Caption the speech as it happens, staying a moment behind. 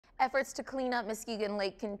Efforts to clean up Muskegon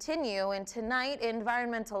Lake continue, and tonight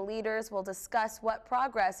environmental leaders will discuss what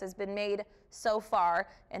progress has been made so far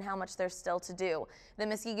and how much there's still to do. The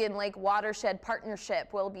Muskegon Lake Watershed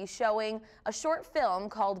Partnership will be showing a short film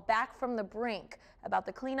called From The Brink about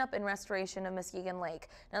the cleanup and restoration of Muskegon Lake.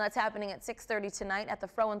 Now that's happening at 6:30 tonight at the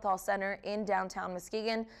Frauenthal Center in downtown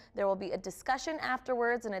Muskegon. There will be a discussion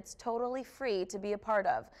afterwards, and it's totally free to be a part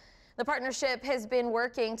of. The partnership has been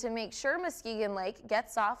working to make sure Muskegon Lake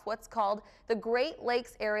gets off what's called the Great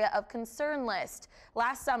Lakes Area of Concern list.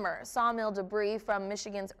 Last summer, sawmill debris from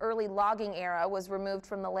Michigan's early logging era was removed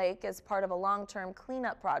from the lake as part of a long-term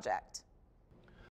cleanup project.